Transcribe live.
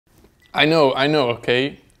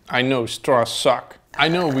okay? I know straws suck. I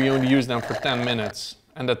know we only use them for 10 minutes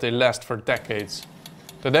and that they last for decades.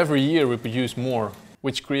 That every year we produce more,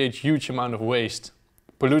 which creates huge amount of waste,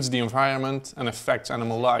 pollutes the environment and affects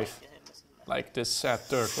animal life. Like this sad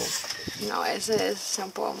turtle. No, ese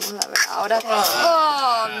podemos ver ahora.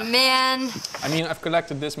 Oh, man! I mean, I've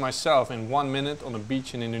collected this myself in 1 minute on a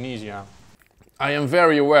beach in Indonesia. I am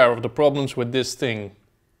very aware of the problems with this thing.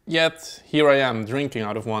 Yet, here I am drinking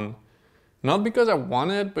out of one. Not because I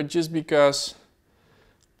want it, but just because...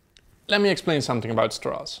 Let me explain something about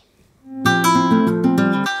straws.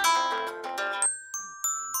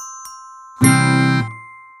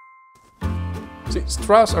 See,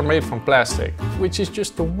 straws are made from plastic, which is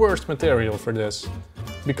just the worst material for this.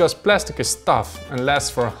 Because plastic is tough and lasts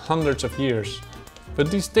for hundreds of years.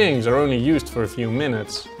 But these things are only used for a few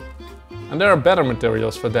minutes. And there are better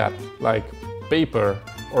materials for that, like paper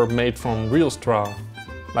or made from real straw,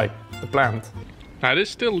 like the plant. Now this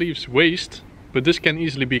still leaves waste, but this can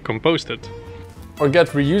easily be composted. Or get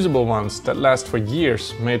reusable ones that last for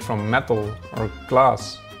years, made from metal or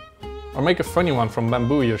glass. Or make a funny one from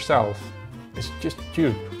bamboo yourself. It's just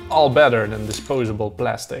cute. All better than disposable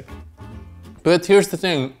plastic. But here's the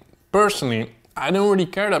thing, personally, I don't really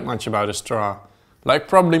care that much about a straw. Like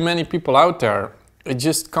probably many people out there. It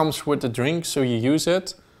just comes with the drink, so you use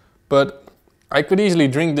it. But I could easily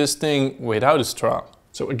drink this thing without a straw.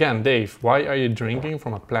 So again, Dave, why are you drinking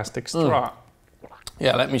from a plastic straw?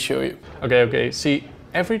 Yeah, let me show you. Okay, see,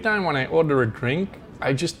 every time when I order a drink,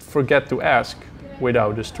 I just forget to ask,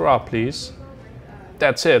 without a straw, please.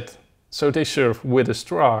 That's it. So they serve with a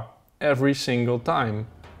straw every single time.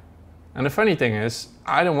 And the funny thing is,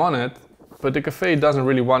 I don't want it, but the cafe doesn't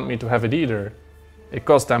really want me to have it either. It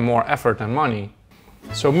costs them more effort and money.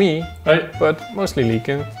 So me, Hoi. But mostly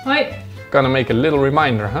Lieke, Hoi. gonna make a little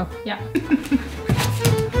reminder, huh? Ja.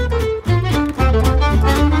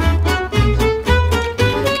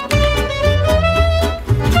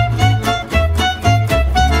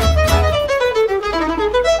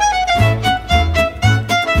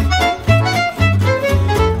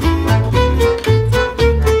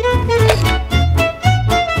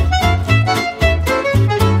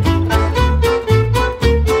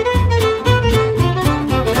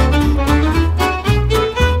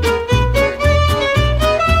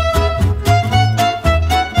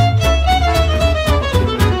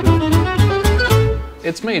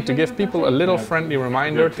 It's made to give people a little friendly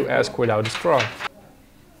reminder to ask without a straw.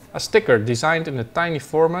 A sticker designed in a tiny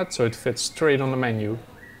format so it fits straight on the menu.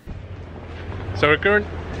 So we're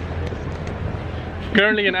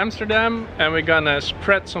currently in Amsterdam and we're gonna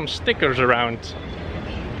spread some stickers around.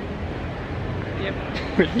 Yep.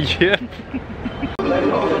 Yep.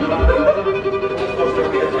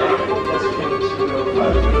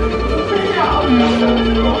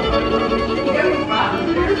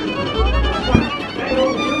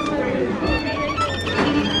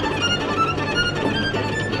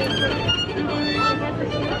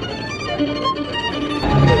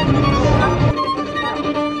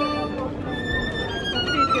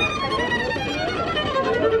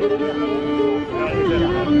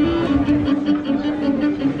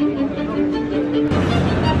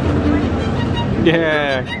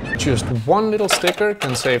 Yeah! Just one little sticker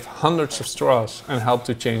can save hundreds of straws and help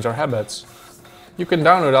to change our habits. You can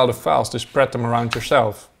download all the files to spread them around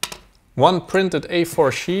yourself. One printed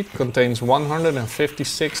A4 sheet contains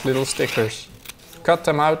 156 little stickers. Cut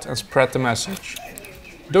them out and spread the message.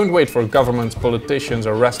 Don't wait for governments, politicians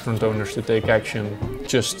or restaurant owners to take action.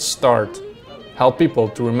 Just start. Help people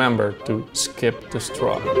to remember to skip the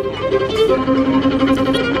straw.